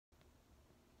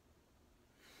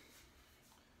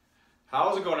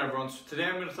How's it going, everyone? So today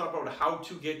I'm going to talk about how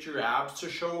to get your abs to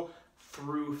show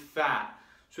through fat.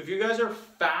 So if you guys are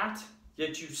fat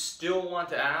yet you still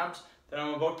want abs, then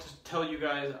I'm about to tell you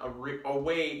guys a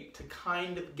way to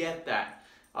kind of get that.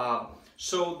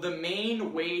 So the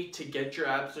main way to get your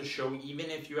abs to show, even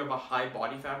if you have a high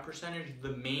body fat percentage,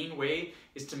 the main way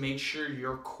is to make sure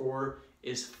your core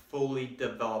is fully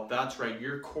developed. That's right,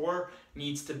 your core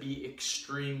needs to be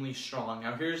extremely strong.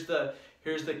 Now here's the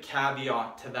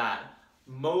caveat to that.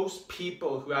 Most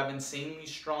people who have insanely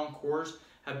strong cores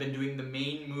have been doing the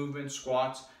main movement,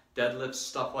 squats, deadlifts,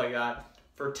 stuff like that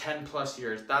for 10 plus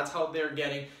years. That's how they're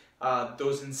getting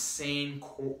those insane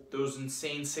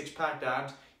six-pack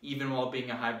abs, even while being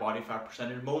a high body fat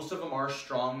percentage. Most of them are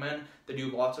strong men that do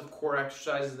lots of core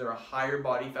exercises. They're a higher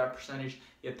body fat percentage,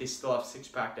 yet they still have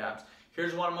six-pack abs.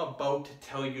 Here's what I'm about to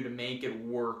tell you to make it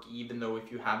work, even though if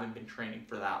you haven't been training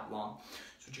for that long.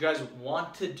 So what you guys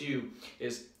want to do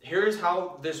is, here's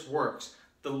how this works.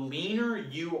 The leaner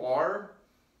you are,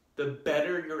 the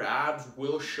better your abs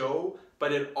will show,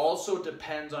 but it also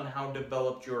depends on how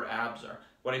developed your abs are.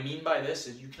 What I mean by this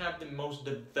is you can have the most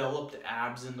developed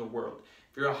abs in the world.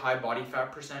 If you're a high body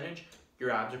fat percentage,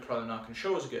 your abs are probably not going to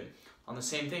show as good. On the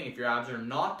same thing, if your abs are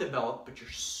not developed, but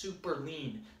you're super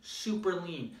lean,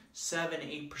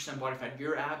 7-8% body fat,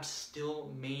 your abs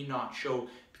still may not show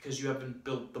because you haven't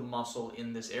built the muscle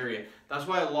in this area. That's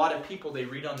why a lot of people, they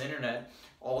read on the internet,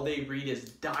 all they read is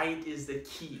diet is the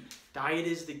key. Diet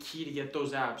is the key to get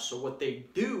those abs. So what they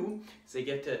do is they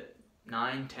get to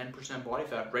 9-10% body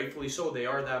fat. Rightfully so, they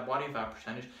are that body fat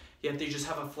percentage, yet they just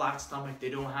have a flat stomach.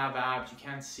 They don't have abs. You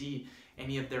can't see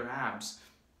any of their abs.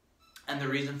 And the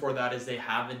reason for that is they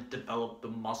haven't developed the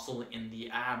muscle in the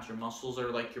abs. Your muscles are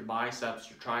like your biceps,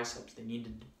 your triceps. They need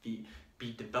to be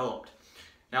developed.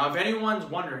 Now, if anyone's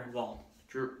wondering, well,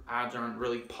 your abs aren't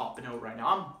really popping out right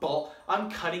now.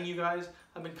 I'm cutting, you guys.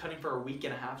 I've been cutting for a week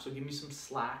and a half, so give me some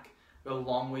slack. I've got a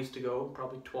long ways to go,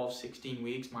 probably 12, 16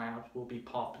 weeks. My abs will be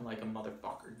popping like a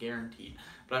motherfucker, guaranteed.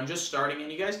 But I'm just starting,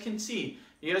 and you guys can see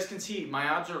my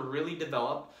abs are really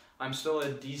developed. I'm still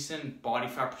a decent body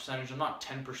fat percentage. I'm not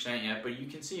 10% yet, but you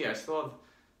can see I still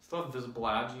have visible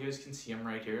abs. You guys can see them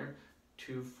right here.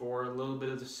 2, 4, a little bit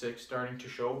of the 6 starting to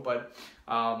show, but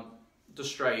the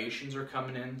striations are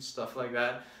coming in, stuff like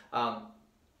that.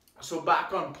 So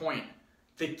back on point,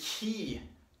 the key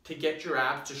to get your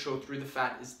abs to show through the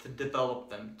fat is to develop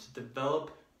them, to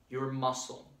develop your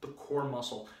muscle, the core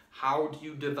muscle. How do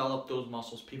you develop those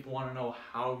muscles? People want to know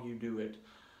how you do it.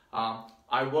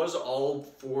 I was all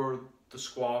for the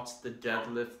squats, the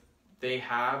deadlift. They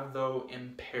have, though,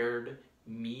 impaired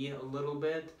me a little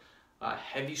bit.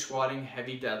 Heavy squatting,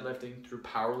 heavy deadlifting through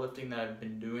powerlifting that I've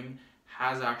been doing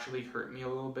has actually hurt me a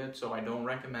little bit, so I don't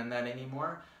recommend that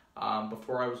anymore.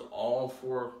 Before I was all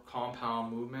for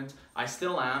compound movements. I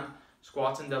still am.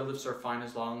 Squats and deadlifts are fine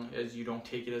as long as you don't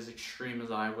take it as extreme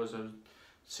as I was.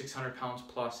 600 pounds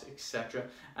plus, etc.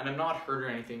 And I'm not hurt or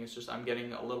anything, it's just I'm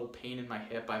getting a little pain in my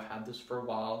hip. I've had this for a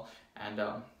while. And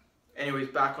anyways,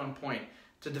 back on point.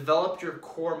 To develop your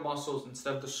core muscles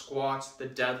instead of the squats, the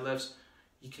deadlifts,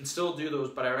 you can still do those,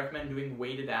 but I recommend doing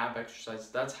weighted ab exercises.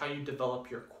 That's how you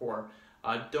develop your core.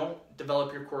 Don't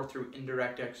develop your core through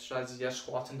indirect exercises. Yes,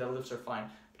 squats and deadlifts are fine,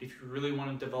 but if you really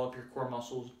want to develop your core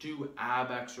muscles, do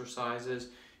ab exercises.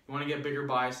 You want to get bigger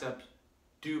biceps,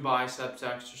 do biceps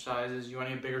exercises. You want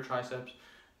to get bigger triceps,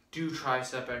 do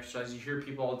tricep exercises. You hear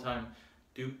people all the time,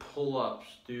 do pull-ups,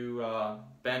 do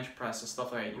bench presses,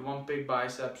 stuff like that. You want big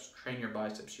biceps, train your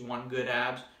biceps. You want good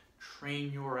abs,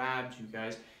 train your abs, you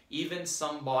guys. Even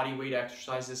some body weight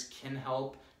exercises can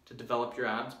help to develop your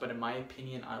abs, but in my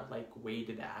opinion, I like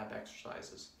weighted ab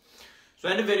exercises. So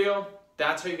end of video,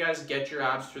 that's how you guys get your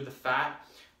abs through the fat.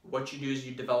 What you do is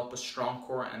you develop a strong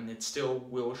core, and it still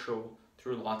will show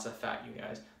through lots of fat, you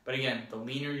guys. But again, the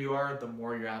leaner you are, the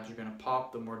more your abs are gonna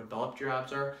pop, the more developed your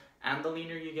abs are, and the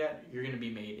leaner you get, you're gonna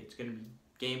be made. It's gonna be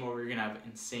game over. You're gonna have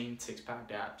insane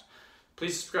six-pack abs.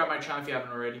 Please subscribe to my channel if you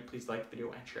haven't already. Please like the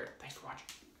video and share it. Thanks for watching.